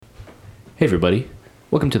Hey everybody,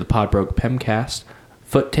 welcome to the Podbroke Pemcast,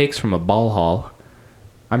 foot takes from a ball hall.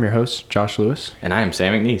 I'm your host, Josh Lewis. And I am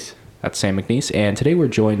Sam McNeese. That's Sam McNeese, and today we're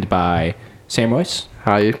joined by Sam Royce.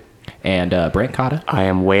 Hi. And Brant Cotta. I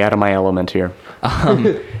am way out of my element here.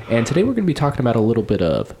 And today we're going to be talking about a little bit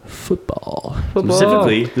of football.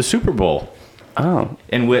 Specifically, the Super Bowl. Oh.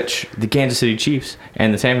 In which the Kansas City Chiefs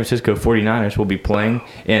and the San Francisco 49ers will be playing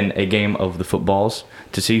in a game of the footballs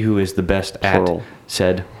to see who is the best Plural. at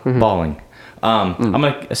said balling. I'm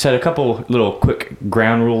going to set a couple little quick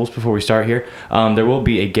ground rules before we start here. There will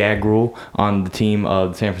be a gag rule on the team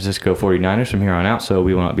of the San Francisco 49ers from here on out, so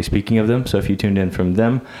we will not be speaking of them. So if you tuned in for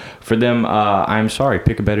them, I'm sorry,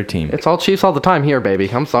 pick a better team. It's all Chiefs all the time here, baby.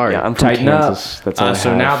 I'm sorry. Yeah, I'm from Tighten Kansas. up. That's all I So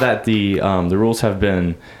have. now that the rules have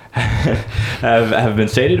been have been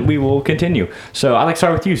stated, we will continue. So I'd like to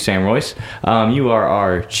start with you, Sam Royce. You are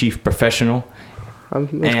our chief professional.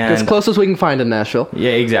 As close as we can find in Nashville.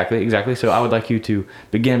 Yeah, exactly. So I would like you to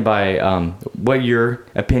begin by what your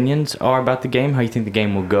opinions are about the game, how you think the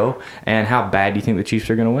game will go, and how bad you think the Chiefs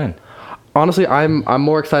are going to win. Honestly, I'm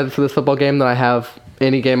more excited for this football game than I have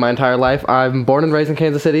any game my entire life. I'm born and raised in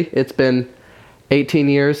Kansas City. It's been 18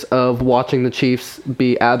 years of watching the Chiefs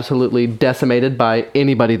be absolutely decimated by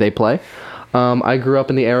anybody they play. I grew up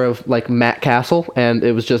in the era of like Matt Castle, and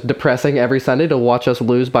it was just depressing every Sunday to watch us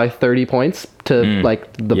lose by 30 points to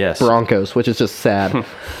like the Broncos, which is just sad.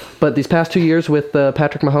 But these past 2 years with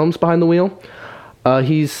Patrick Mahomes behind the wheel,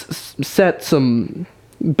 he's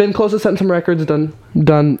been close to setting some records,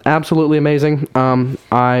 done absolutely amazing. I'm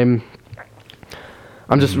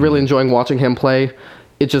just really enjoying watching him play.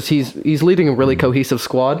 He's leading a really cohesive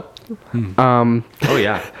squad. Oh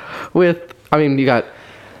yeah. You got.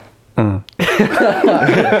 Thank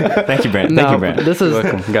you, Brent. This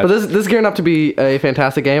is gearing up to be a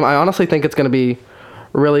fantastic game. I honestly think it's going to be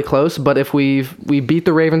really close, but if we beat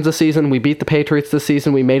the Ravens this season, we beat the Patriots this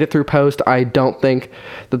season, we made it through post, I don't think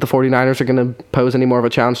that the 49ers are going to pose any more of a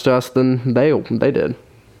challenge to us than they did.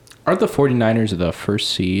 Are the 49ers the first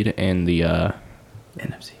seed in the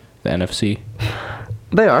NFC. The NFC?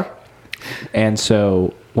 They are. And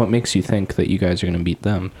so what makes you think that you guys are going to beat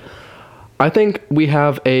them? I think we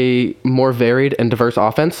have a more varied and diverse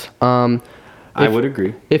offense. I would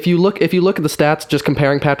agree. If you look at the stats, just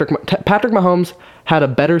comparing Patrick Mahomes had a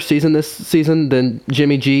better season this season than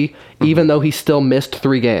Jimmy G, even though he still missed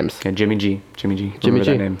 3 games. Yeah, Jimmy G.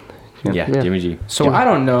 That name. Yeah, Jimmy G. So I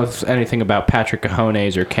don't know anything about Patrick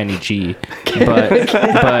Cajones or Kenny G, but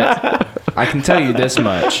I can tell you this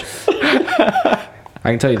much.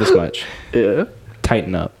 Yeah.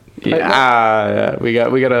 Tighten up. Yeah, we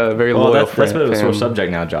got a very loyal that's a bit of a sore fan.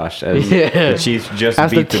 subject now, Josh. As the Chiefs just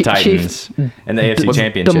beat the Titans in the AFC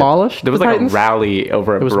Championship. Demolished. There was the like Titans? a rally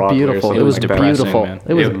over at It was Broadway. beautiful. It was beautiful. man.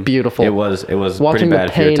 It was beautiful. It was Watching pretty bad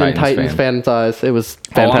the if you're a pain in Titans Titans fan. fans' eyes. It was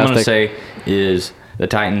All fantastic. I'm going to say is the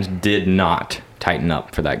Titans did not tighten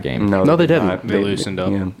up for that game. No, they didn't. not. They loosened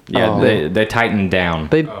up. Yeah. They tightened down.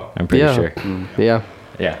 I'm pretty yeah. sure. Yeah.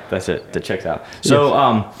 Yeah, that's it. That checks out.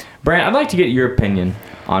 So, Brant, I'd like to get your opinion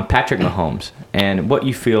on Patrick Mahomes and what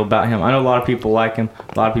you feel about him. I know a lot of people like him.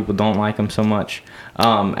 A lot of people don't like him so much.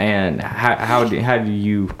 And how do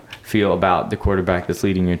you feel about the quarterback that's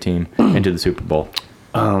leading your team into the Super Bowl?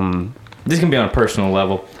 This can be on a personal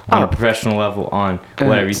level, on a professional level, on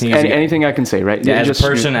whatever you think. Anything I can say, right? Yeah, as a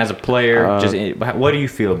person, as a player, what do you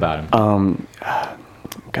feel about him?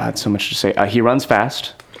 God, so much to say. He runs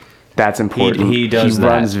fast. That's important. He does He that.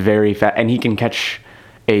 runs very fast, and he can catch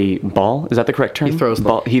a ball. Is that the correct term? He throws them.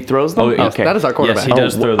 ball. He throws them. Oh, yes. Okay. That is our quarterback. Yes, he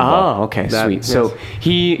does throw the ball. Oh, okay, That- sweet. yes. So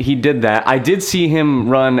he did that. I did see him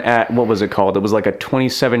run at, what was it called? It was like a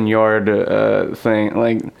 27-yard thing.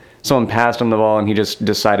 Like someone passed him the ball, and he just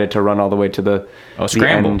decided to run all the way to the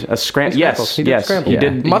scramble. end. A scramble. He Yes, did yes. scramble. He Yeah.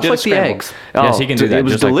 did. Much he did like the scramble. eggs. Yes, he can do that It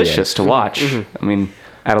was just like the delicious eggs. to watch. I mean,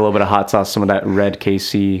 add a little bit of hot sauce, some of that red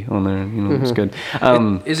KC on there. It's good.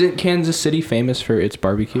 Isn't Kansas City famous for its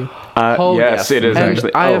barbecue? Oh, yes, it is And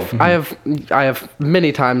actually. I have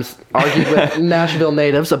many times argued with Nashville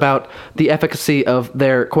natives about the efficacy of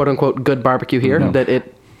their quote unquote good barbecue here. That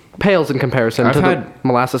it pales in comparison I've to the had-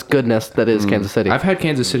 molasses goodness that is Kansas City. I've had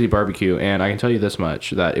Kansas City barbecue, and I can tell you this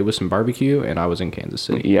much, that it was some barbecue, and I was in Kansas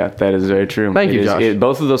City. Yeah, that is very true. Thank you, It is- Josh.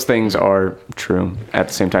 both of those things are true at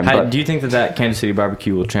the same time. But Do you think that Kansas City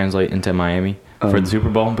barbecue will translate into Miami for the Super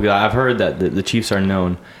Bowl? Because I've heard that the Chiefs are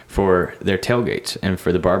known for their tailgates and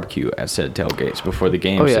for the barbecue at said tailgates before the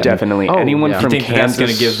game. Oh, yeah. definitely, Oh, anyone yeah. Do you from think Kansas that's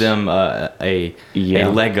going to give them a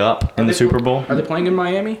leg up in the Super Bowl? Are they playing in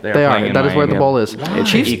Miami? They playing are. in That is where the Miami. ball is.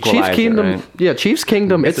 Chiefs equalizer, Kingdom. right? Yeah, Chiefs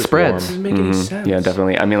Kingdom. It this spreads. Doesn't make any sense. Yeah,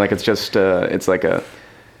 definitely. I mean, like it's just it's like a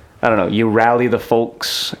I don't know. You rally the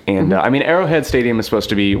folks, and I mean, Arrowhead Stadium is supposed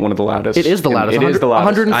to be one of the loudest. It is the and loudest. It is the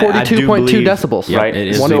loudest. 142.2 decibels. Yeah, Right. it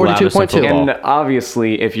is the loudest in 142.2. football. And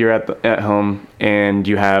obviously, if you're at home and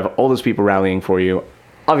you have all those people rallying for you,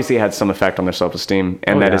 obviously it had some effect on their self-esteem,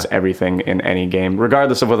 and that is everything in any game,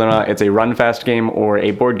 regardless of whether or not it's a run-fast game or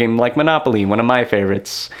a board game like Monopoly, one of my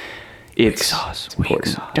favorites. It's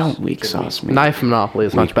important. Don't weak sauce me. Knife Monopoly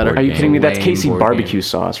is much better. Are you kidding me? That's Lame Casey board barbecue game.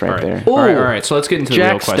 sauce right there. All right, Ooh. all right. So let's get into the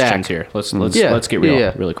Jack real questions Stack. here. Let's Yeah, let's get real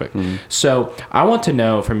yeah. really quick. So I want to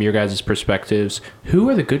know from your guys' perspectives, who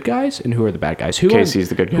are the good guys and who are the bad guys? Casey's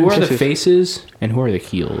the good guy. Who are the Casey's- faces and who are the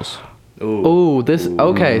heels? Ooh, this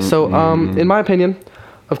okay. So, in my opinion,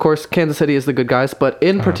 of course, Kansas City is the good guys, but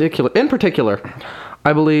in particular,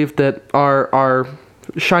 I believe that our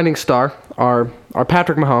shining star, our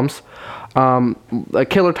Patrick Mahomes, a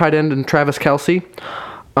killer tight end, and Travis Kelce.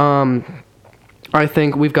 I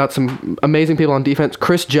think we've got some amazing people on defense.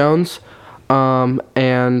 Chris Jones.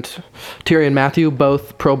 And Tyrann Mathieu,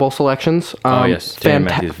 both Pro Bowl selections. Oh, yes. Tyrann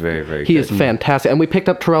Mathieu is very, very He good. is fantastic. And we picked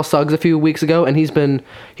up Terrell Suggs a few weeks ago, and he's been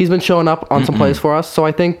showing up on some plays for us. So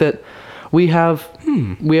I think that we have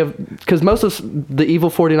because most of the evil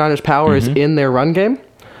 49ers power is in their run game.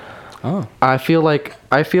 Oh. I feel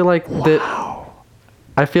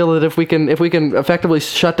that if we can effectively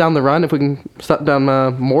shut down the run, if we can shut down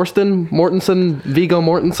Mortensen, Viggo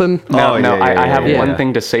Mortensen. Now, Oh, now yeah, I have yeah. one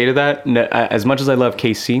thing to say to that. As much as I love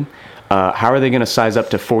KC, how are they going to size up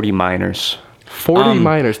to 40 minors? 40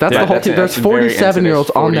 miners. That's yeah, the whole that's- team. There's that's very 47-year-olds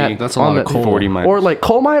on 40 that. That's a on lot of that- coal. 40 minors. Or like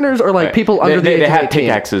coal miners, or like people under the they age have of 18.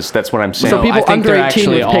 pickaxes. That's what I'm saying. So people I think under they're 18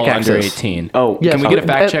 actually with all pickaxes. under 18. Oh, Yes. Can we get a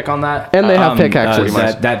fact And- check on that? And they have pickaxes.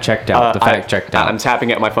 That checked out. The fact checked out. I'm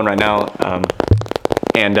tapping at my phone right now,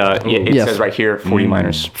 and it Yes. says right here 40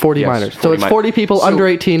 minors. 40 Yes, miners. So it's min- 40 people So- under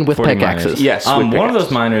 18 with 40 pickaxes. minors. Yes, with One of pickaxes.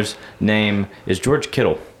 those miners' name is George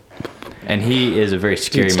Kittle, and he is a very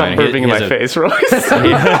scary Stop miner. burping in my face, Royce.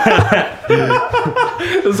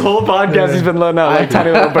 This whole podcast he's been letting out like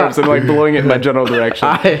tiny little burps and like blowing it in my general direction.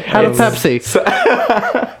 I had a Pepsi.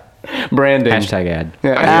 Branding. Hashtag ad.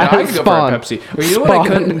 I can go Spawn. for a Pepsi. Or you know what I Spawn.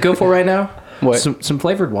 couldn't go for right now? What? Some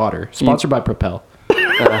flavored water, sponsored by Propel.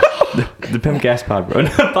 The Pimp Gas Pod Bro.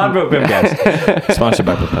 Pod Bro Pimp Gas. Sponsored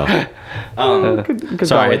by Propel. Good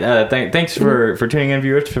Sorry. golly. Thanks for tuning in,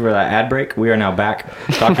 viewers, for that ad break. We are now back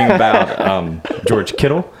talking about George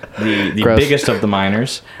Kittle, the Gross. biggest of the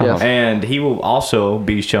miners. Yes. And he will also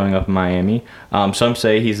be showing up in Miami. Some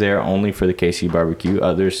say he's there only for the KC barbecue.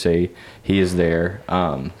 Others say he is there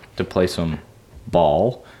to play some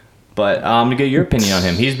ball. But I'm going to get your opinion on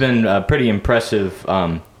him. He's been a pretty impressive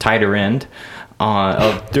tighter end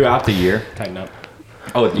throughout the year. Tighten up.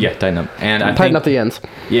 Oh, yeah, tighten up. And I Tighten think, up the ends.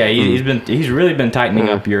 yeah, he's really been tightening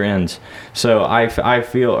up your ends. So I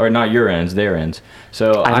feel, or not your ends, their ends.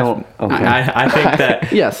 So I don't- okay. I think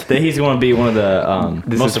that Yes. that he's going to be one of the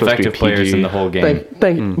This is most supposed to be effective players PG. in the whole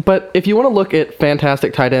game. But if you want to look at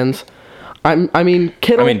fantastic tight ends, I mean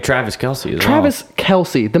Kittle. I mean Travis Kelce as Travis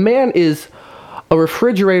Kelce, the man is a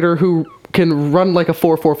refrigerator who can run like a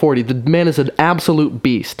 4.40. The man is an absolute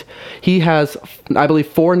beast. He has, I believe,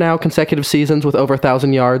 4 now consecutive seasons with over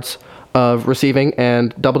 1,000 yards of receiving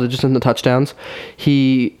and double digits in the touchdowns.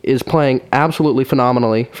 He is playing absolutely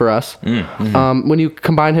phenomenally for us. When you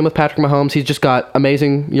combine him with Patrick Mahomes, he's just got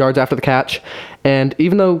amazing yards after the catch. And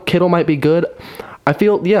even though Kittle might be good, I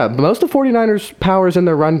feel, most of 49ers' power is in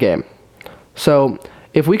their run game. So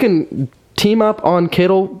if we can team up on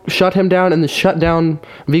Kittle, shut him down, and then shut down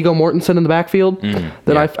Viggo Mortensen in the backfield, then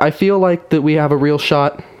yeah. I feel like that we have a real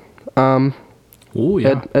shot Oh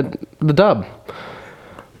yeah. at the dub.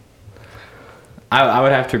 I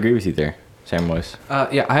would have to agree with you there, Sam Weiss.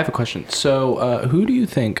 Yeah, I have a question. So, who do you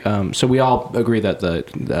think? So we all agree that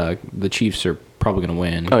the Chiefs are probably going to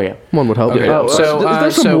win. Oh yeah. One would hope. Okay, so,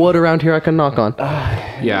 There's some so- wood around here I can knock on.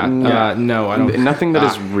 Yeah. No, I don't. Nothing that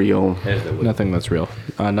is real, Nothing that's real.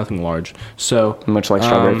 Nothing large. So much like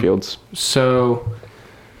strawberry fields. So,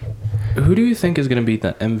 who do you think is going to be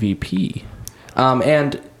the MVP?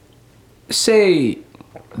 And say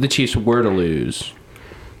the Chiefs were to lose,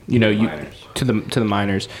 to the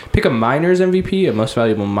Miners. Pick a Miners MVP, a most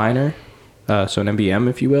valuable Miner, so an MVM,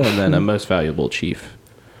 if you will, and then a most valuable Chief.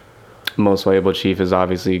 Most valuable Chief is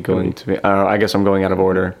obviously going to be. I guess I'm going out of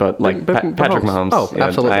order, but like But Patrick Mahomes. Oh,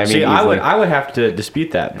 absolutely. I mean, See, easily. I would have to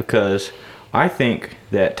dispute that because I think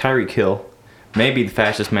that Tyreek Hill may be the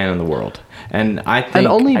fastest man in the world, and I think And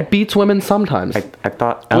only beats women sometimes, I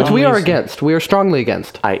thought. which we are only- against. We are strongly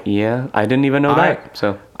against. I didn't even know that.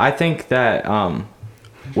 So I think that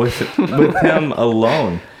with him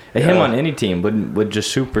alone, Him on any team would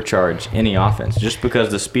just supercharge any offense just because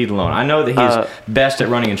of the speed alone. I know that he's best at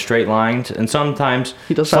running in straight lines and sometimes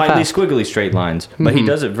He does that slightly fast. squiggly straight lines, but he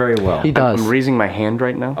does it very well. He does. I'm raising my hand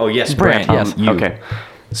right now. Oh yes, Brant, Brant. yes. You. Okay.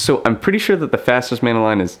 So I'm pretty sure that the fastest man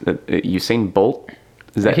alive is Usain Bolt.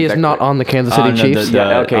 Is He is not on the Kansas City No, Chiefs.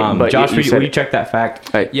 Yeah, okay, but Josh, you will said you it. check that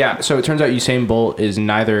fact? Yeah, so it turns out Usain Bolt is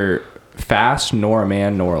neither fast nor a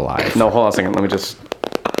man nor alive. No, hold on a second. Let me just.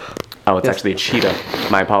 Oh, it's actually a cheetah.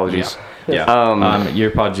 My apologies. Yeah. Your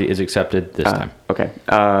apology is accepted this time. Okay.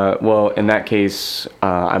 Well, in that case,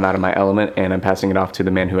 I'm out of my element, and I'm passing it off to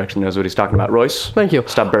the man who actually knows what he's talking about. Royce. Thank you.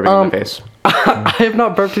 Stop burping in my face. I have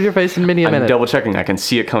not burped in your face in many a I'm minute. double checking. I can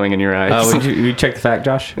see it coming in your eyes. Would you check the fact,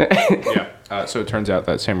 Josh? Yeah. So it turns out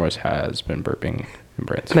that Sam Royce has been burping in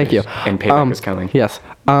Brant's Thank you. face. And payback is coming. Yes.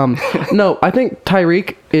 No, I think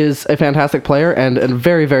Tyreek is a fantastic player and a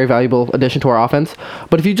very, very valuable addition to our offense.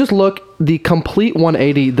 But if you just look the complete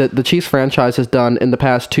 180 that the Chiefs franchise has done in the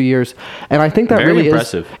past 2 years, and I think that Very really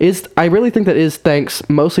impressive. is I really think that is thanks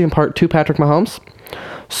mostly in part to Patrick Mahomes.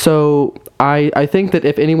 So I think that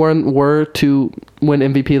if anyone were to win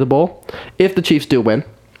MVP of the bowl, if the Chiefs do win,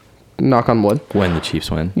 knock on wood, When the Chiefs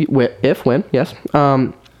win. win, yes.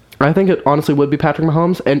 I think it honestly would be Patrick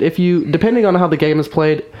Mahomes. And if you, depending on how the game is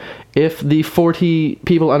played, if the 40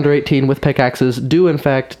 people under 18 with pickaxes do in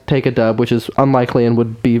fact take a dub, which is unlikely and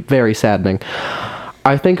would be very saddening,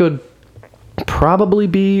 I think it would probably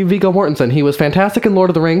be Viggo Mortensen. He was fantastic in Lord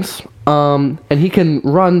of the Rings, and he can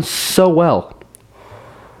run so well.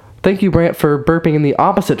 Thank you, Brant, for burping in the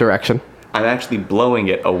opposite direction. I'm actually blowing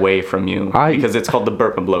it away from you because it's called the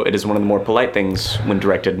burp and blow. It is one of the more polite things when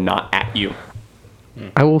directed not at you.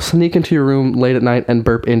 I will sneak into your room late at night and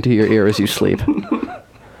burp into your ear as you sleep.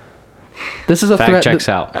 This is a Fact threat. checks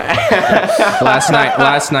out.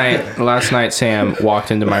 Last night, Sam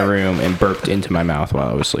walked into my room and burped into my mouth while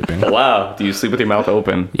I was sleeping. Wow. Do you sleep with your mouth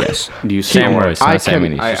open? Yes. Do you Sam snore? Royce, I not Sam can-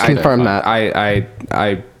 Winnie. I confirm that.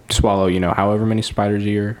 I swallow, however many spiders a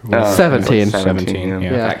year. 17. 17. yeah.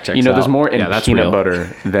 Yeah. Yeah. Fact checks You know, there's out. more in Yeah, that's peanut real.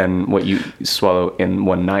 butter than what you swallow in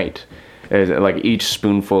one night. Like each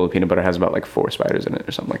spoonful of peanut butter has about like 4 spiders in it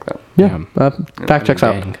or something like that. Yeah, fact checks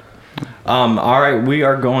out. Dang. All right, we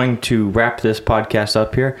are going to wrap this podcast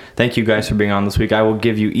up here. Thank you guys for being on this week. I will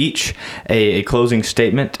give you each a closing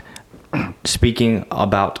statement speaking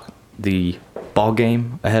about the ball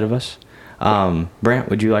game ahead of us. Brant,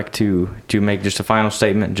 would you like to make just a final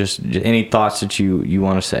statement? Just any thoughts that you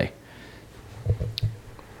want to say?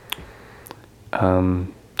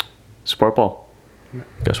 Sport ball.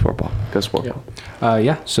 Go sport ball. Go sport ball.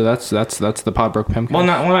 Yeah. So that's the Pod Broke Pimcast. Well,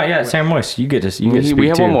 not yet. Sam Royce, you get to speak We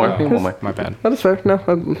have too. one more. Oh, We have one more. my bad. That is fair. No,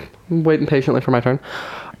 I'm waiting patiently for my turn.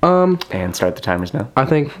 And start the timers now. I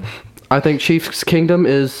think Chiefs Kingdom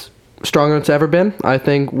is stronger than it's ever been. I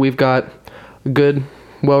think we've got a good,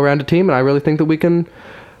 well-rounded team, and I really think that we can.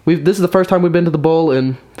 This is the first time we've been to the bowl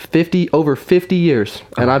in over 50 years,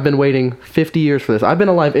 and I've been waiting 50 years for this. I've been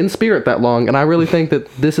alive in spirit that long, and I really think that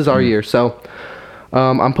this is our year. So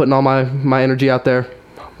I'm putting all my energy out there,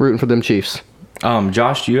 rooting for them Chiefs.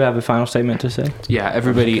 Josh, do you have a final statement to say? Yeah.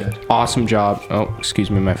 Everybody, awesome job. Oh, excuse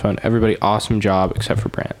me, my phone. Everybody, awesome job except for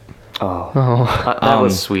Brant. That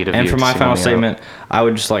was sweet of you. And for to my single final me out. statement, I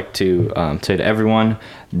would just like to say to everyone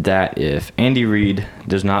that if Andy Reid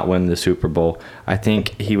does not win the Super Bowl, I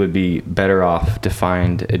think he would be better off to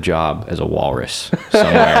find a job as a walrus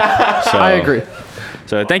somewhere. So, I agree.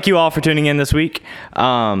 So thank you all for tuning in this week.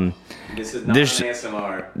 This is not This- an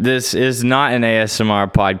ASMR. This is not an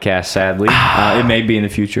ASMR podcast, sadly. It may be in the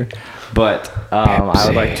future. But I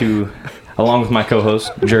would like to, along with my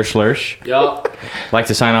co-host, Jer Schlursch, like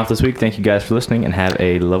to sign off this week. Thank you guys for listening and have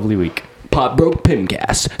a lovely week. Pod Broke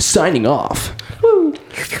Pimcast signing off.